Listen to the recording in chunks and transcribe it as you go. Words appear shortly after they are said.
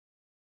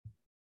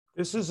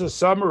This is a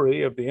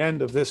summary of the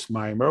end of this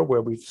mimer,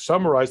 where we've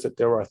summarized that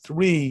there are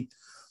three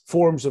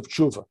forms of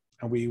tshuva.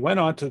 And we went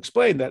on to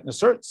explain that in a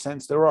certain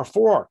sense, there are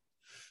four.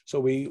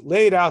 So we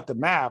laid out the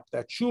map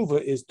that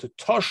tshuva is to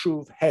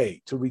tashuv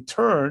hay, to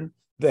return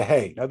the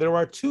hay. Now, there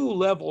are two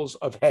levels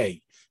of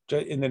hay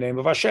in the name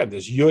of Hashem.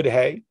 There's yud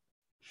hay,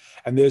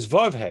 and there's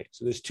vav hay.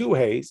 So there's two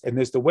hays, and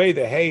there's the way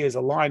the hay is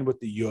aligned with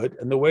the yud,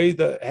 and the way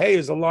the hay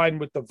is aligned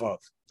with the vav.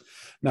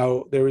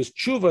 Now, there is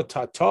tshuva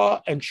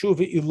tata and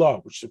tshuva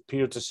ilah, which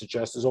appear to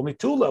suggest there's only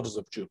two levels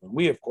of tshuva. And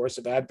we, of course,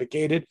 have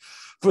advocated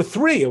for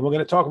three, and we're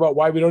going to talk about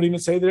why we don't even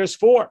say there's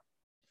four.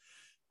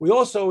 We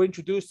also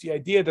introduced the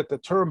idea that the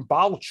term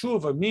Baal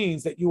Tshuva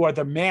means that you are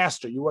the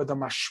master, you are the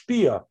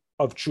mashpia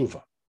of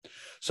Tshuva.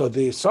 So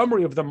the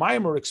summary of the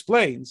Maimer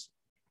explains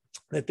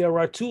that there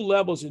are two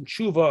levels in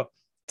Tshuva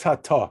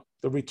Tata,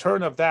 the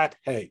return of that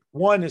hay.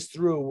 One is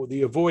through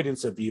the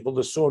avoidance of evil,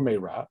 the Sor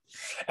Meirah,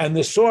 and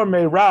the Sor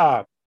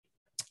Meirah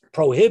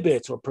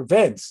prohibits or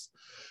prevents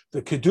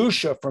the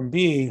Kedusha from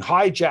being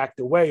hijacked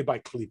away by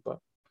Klippa.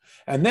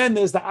 And then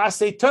there's the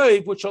Aseh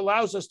Tov, which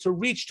allows us to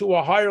reach to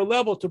a higher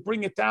level to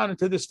bring it down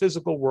into this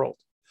physical world.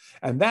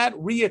 And that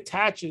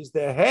reattaches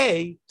the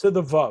hay to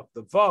the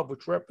Vav,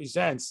 which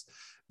represents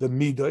the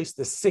Midos,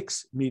 the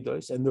six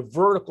Midos, and the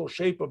vertical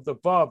shape of the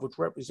Vav, which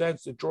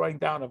represents the drawing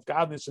down of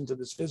godliness into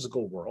this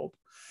physical world.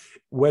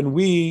 When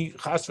we,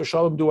 Chas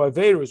v'Shalom, do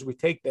Averos, we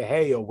take the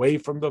hay away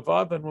from the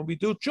Vav, and when we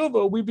do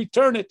Tshuva, we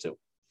return it to.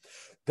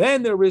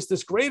 Then there is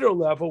this greater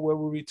level where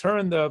we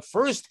return the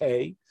first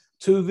hay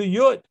to the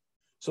Yud.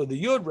 So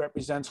the Yud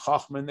represents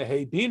Chachma and the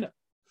Hey Bina.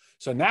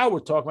 So now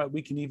we're talking about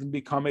we can even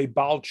become a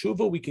Baal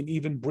Tshuva. We can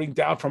even bring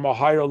down from a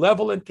higher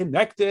level and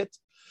connect it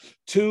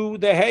to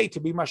the Hey, to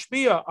be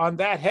Mashpia on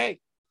that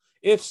Hey.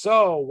 If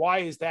so, why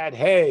is that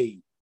Hey,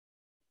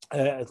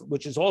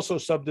 which is also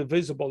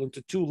subdivisible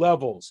into two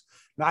levels,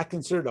 not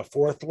considered a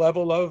fourth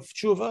level of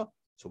Tshuva?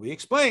 So we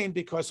explained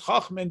because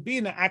Chachma and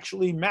Bina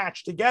actually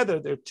match together.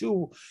 They're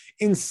two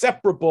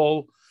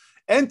inseparable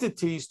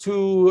entities,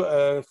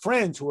 two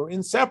friends who are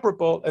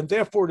inseparable, and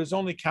therefore it is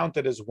only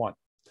counted as one.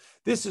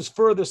 This is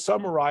further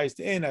summarized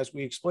in, as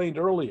we explained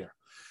earlier.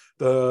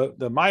 The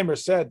Maimer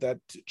said that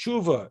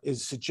tshuva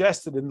is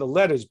suggested in the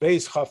letters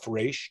Beis Chaf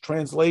Reish,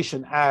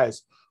 translation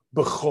as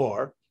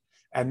Bechor,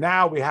 and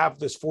now we have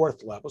this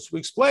fourth level. So we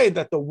explained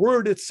that the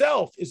word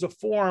itself is a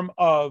form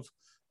of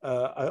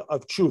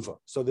tshuva.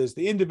 So there's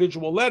the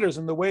individual letters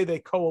and the way they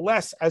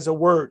coalesce as a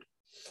word.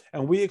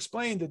 And we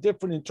explained the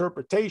different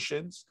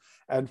interpretations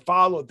and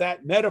followed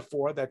that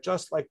metaphor that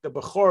just like the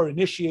Bechor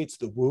initiates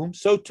the womb,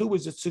 so too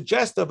is it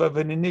suggestive of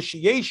an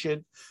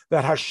initiation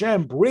that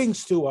Hashem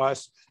brings to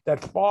us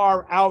that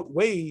far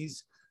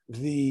outweighs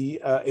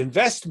the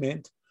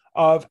investment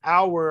of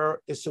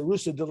our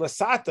Isarusa de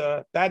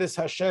Lasata, that is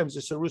Hashem's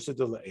Isarusa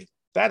de La'ed.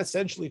 That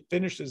essentially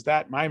finishes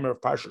that Maimer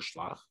of Parshas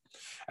Shlach.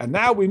 And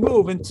now we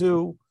move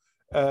into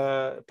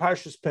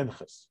Parshas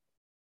Pinchas.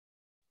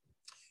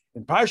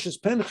 In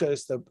Parshas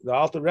Pinchas, the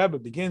Alter Rebbe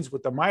begins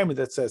with the Maimer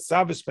that says,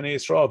 Savis B'nai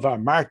Yisrael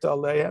v'amarta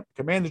aleim,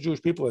 command the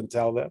Jewish people and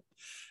tell them,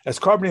 as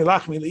karbani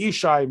lachmi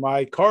leishai,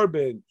 my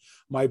carbon,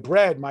 my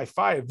bread, my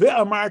fire,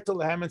 v'amarta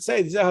lehem, and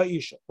say, Zeh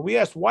ha'isha. We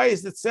asked, why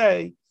does it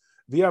say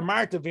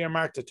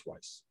v'amarta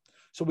twice?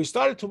 So we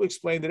started to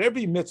explain that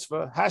every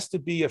mitzvah has to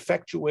be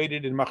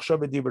effectuated in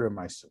machshava, dibur, and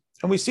ma'aseh.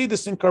 And we see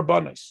this in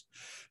karbanos.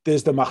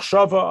 There's the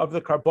machshava of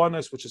the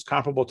karbanos, which is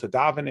comparable to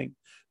davening.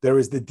 There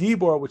is the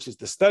dibur, which is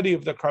the study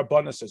of the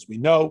karbanos, as we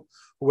know.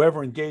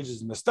 Whoever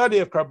engages in the study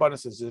of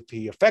karbanos as if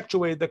he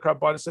effectuated the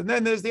karbanos. And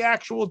then there's the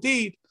actual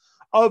deed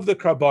of the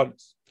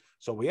karbanos.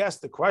 So we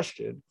asked the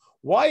question,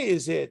 why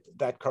is it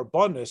that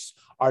karbanos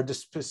are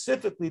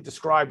specifically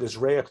described as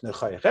reich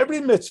nechayach? Every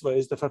mitzvah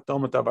is the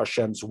fulfillment of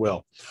Hashem's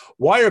will.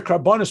 Why are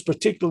karbanos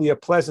particularly a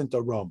pleasant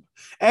aroma?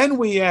 And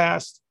we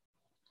asked,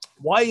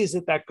 why is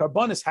it that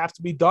karbanos have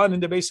to be done in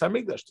the Beis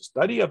Hamikdash? The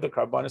study of the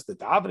karbanos, the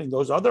davening,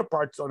 those other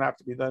parts don't have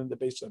to be done in the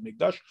Beis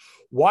Hamikdash.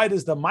 Why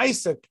does the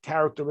ma'aseh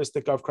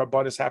characteristic of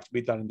karbanos have to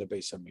be done in the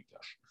Beis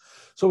Hamikdash?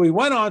 So we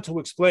went on to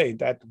explain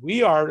that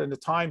we are in a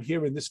time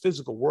here in this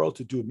physical world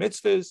to do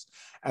mitzvahs,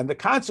 and the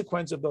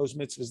consequence of those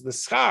mitzvahs, the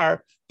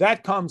schar,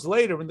 that comes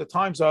later in the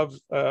times of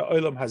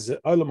Olam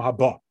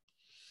Haba.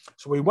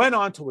 So we went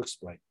on to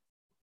explain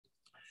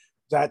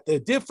that the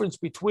difference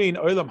between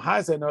Olam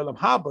Hazeh and Olam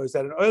Haba is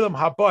that in Olam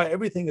Haba,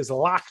 everything is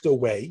locked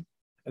away.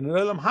 And in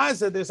Olam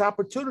Hazeh, there's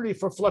opportunity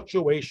for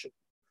fluctuation.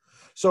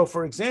 So,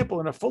 for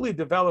example, in a fully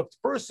developed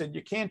person,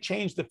 you can't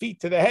change the feet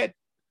to the head.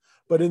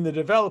 But in the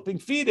developing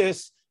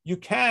fetus, you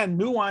can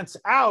nuance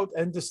out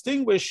and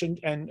distinguish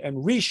and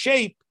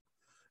reshape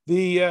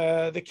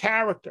the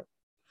character.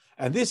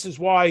 And this is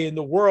why in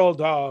the world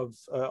of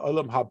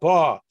Olam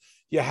Haba,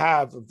 you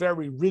have a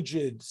very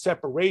rigid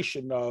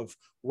separation of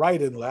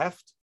right and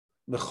left,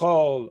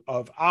 Michal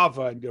of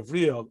Ava and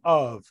Gavriel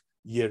of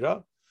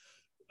Yira.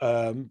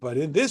 But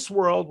in this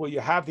world where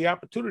you have the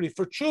opportunity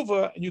for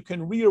tshuva and you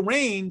can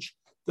rearrange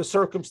the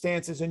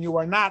circumstances and you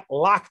are not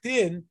locked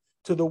in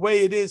to the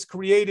way it is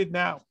created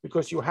now,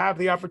 because you have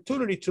the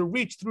opportunity to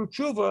reach through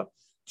tshuva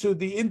to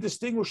the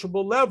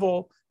indistinguishable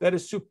level that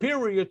is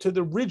superior to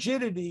the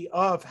rigidity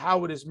of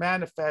how it is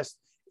manifest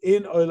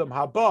in Olam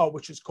Haba,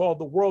 which is called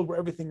the world where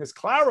everything is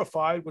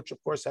clarified, which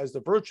of course has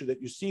the virtue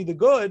that you see the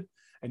good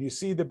and you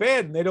see the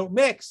bad and they don't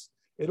mix.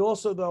 It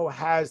also, though,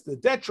 has the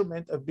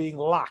detriment of being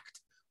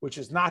locked, which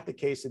is not the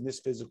case in this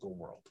physical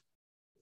world.